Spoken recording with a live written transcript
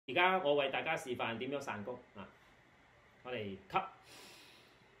而家我為大家示範點樣散功啊！我哋吸、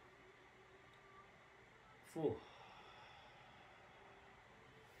呼、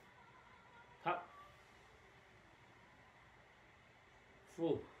吸、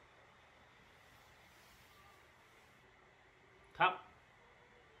呼、吸、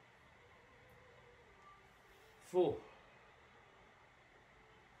呼、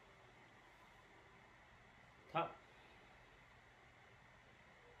吸、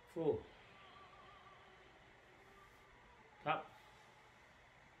呼、吸、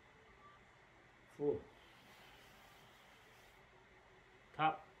呼、吸、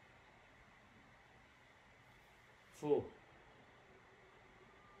呼、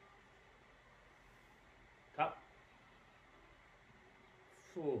吸、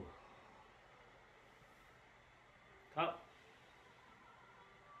呼、吸、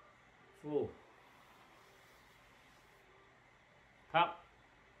呼、吸、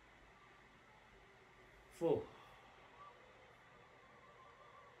呼。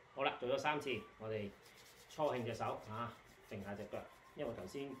好啦，做咗3次，我哋搓興隻手啊，定下隻腳，因為頭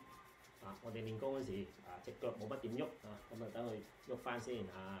先啊，我哋練功嗰時啊，隻腳冇乜點喐啊，咁啊等佢喐翻先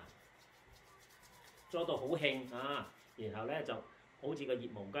啊，搓到好興啊，然後咧就好似個熱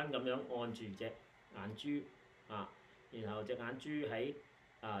毛巾咁樣按住隻眼珠啊，然後隻眼珠喺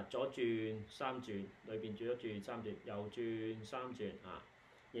左轉3轉，裏邊轉一轉3轉，右轉3轉啊，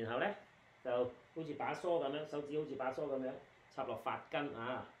然後咧就好似把梳咁樣，手指好似把梳咁樣。插落髮根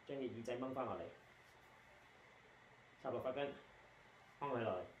啊，將隻耳仔掹翻落嚟，插落髮根，掹佢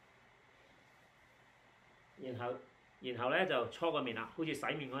落嚟，然後咧就搓個面啦，好似洗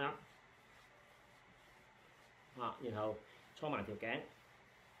面咁樣啊，然後搓埋條頸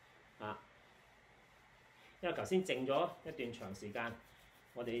啊，因為頭先靜咗一段長時間，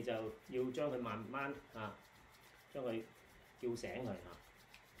我哋就要將佢慢慢啊，將佢叫醒佢啊。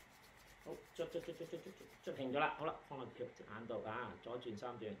好，捽興咗啦，好啦，放落隻眼度啊，左轉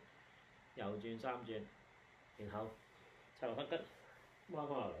3轉，右轉3轉，然後插落髮根，掹翻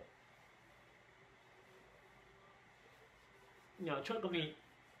落嚟，然後出個面，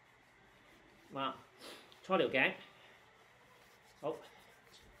啊，搓條頸，好，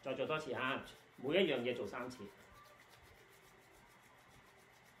再做多次啊，每一樣嘢做3次，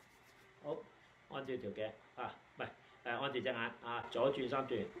好，按住條頸啊，唔係。按住隻眼啊，左轉3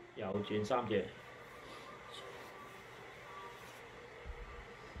轉，右轉3轉，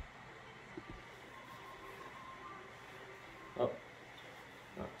好，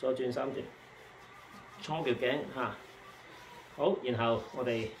左轉3轉，搓條頸嚇，好，然後我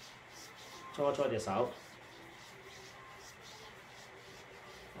哋搓隻手，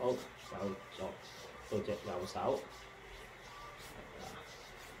好，手左到隻右手，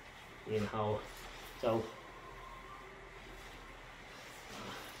然後就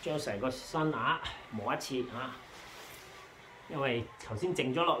將成個身磨一次嚇，因為頭先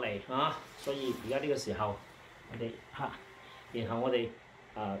靜咗落嚟嚇，所以而家呢個時候我哋嚇，然後我哋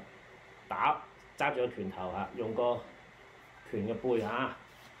揸住個拳頭嚇，用個拳嘅背嚇，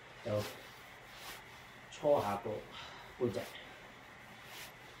就搓下個背脊。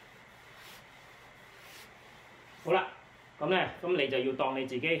好啦，咁你就要當你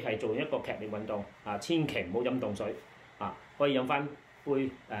自己係做一個劇烈運動啊，千祈唔好飲凍水啊，可以飲翻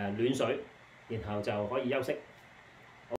杯暖水，然後就可以休息。